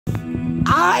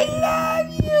I love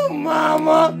you,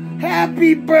 Mama.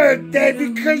 Happy birthday,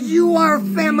 because you are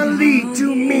family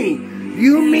to me.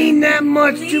 You mean that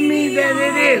much to me that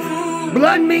it is.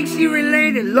 Blood makes you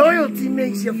related. Loyalty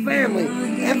makes you family.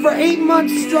 And for 8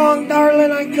 months strong,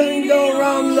 darling, I couldn't go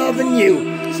wrong loving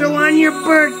you. So on your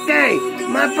birthday,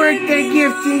 my birthday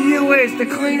gift to you is to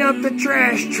clean up the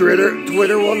trash.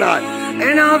 Twitter will not.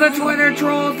 And all the Twitter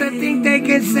trolls that think they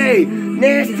can say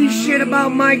nasty shit about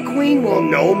my queen will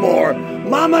no more.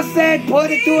 Mama said put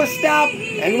it to a stop,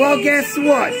 and well, guess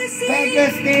what?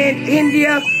 Pakistan,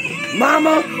 India,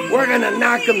 Mama, we're gonna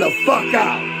knock them the fuck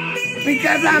out.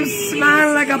 Because I'm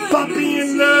smiling like a puppy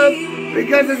in love,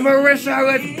 because it's Marissa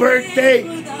Arlett's birthday,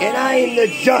 and I am the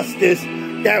justice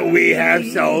that we have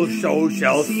so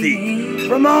shall seek.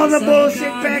 From all the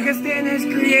bullshit Pakistan has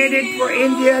created for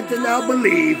India to now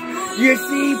believe. You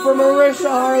see, for Marissa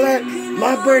Arlett,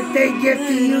 my birthday gift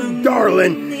to you,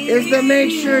 darling, is to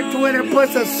make sure Twitter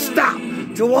puts a stop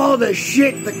to all the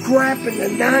shit, the crap, and the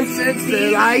nonsense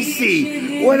that I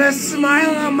see. With a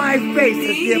smile on my face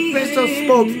as the official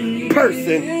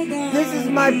spokesperson, this is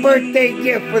my birthday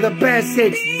gift for the past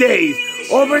 6 days.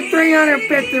 Over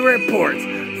 350 reports,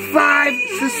 5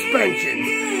 suspensions.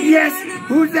 Yes,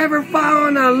 who's ever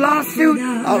filing a lawsuit,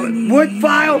 would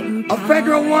file a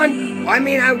federal one? I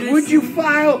mean, would you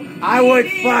file? I would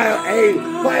file a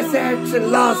class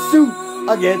action lawsuit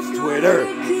against Twitter.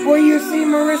 Well, you see,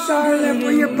 Marissa Arlett,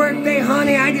 for your birthday,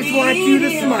 honey, I just want you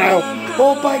to smile.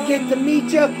 Hope I get to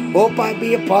meet you. Hope I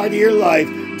be a part of your life.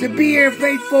 To be your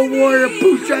faithful warrior,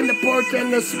 pooch on the porch,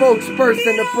 and the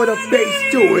spokesperson to put a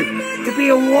face to it. To be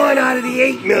a 1 out of the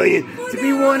 8 million. To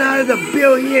be 1 out of the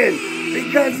billion.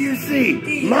 Because you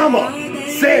see, Mama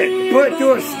said put it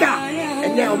to a stop.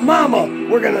 And now, Mama,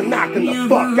 we're gonna knock them the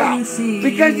fuck out.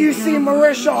 Because you see,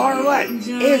 Marissa Arlett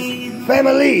is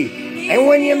family. And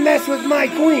when you mess with my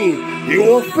queen, you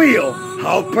will feel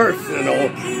how personal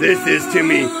this is to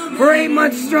me. For 8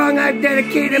 months strong, I've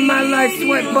dedicated my life,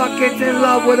 sweat buckets, and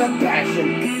love with a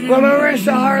passion. For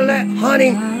Marissa Arlett,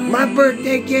 honey, my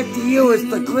birthday gift to you is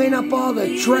to clean up all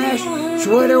the trash.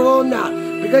 Twitter will not.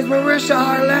 Because Marissa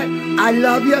Arlett, I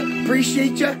love you,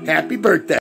 appreciate you, happy birthday.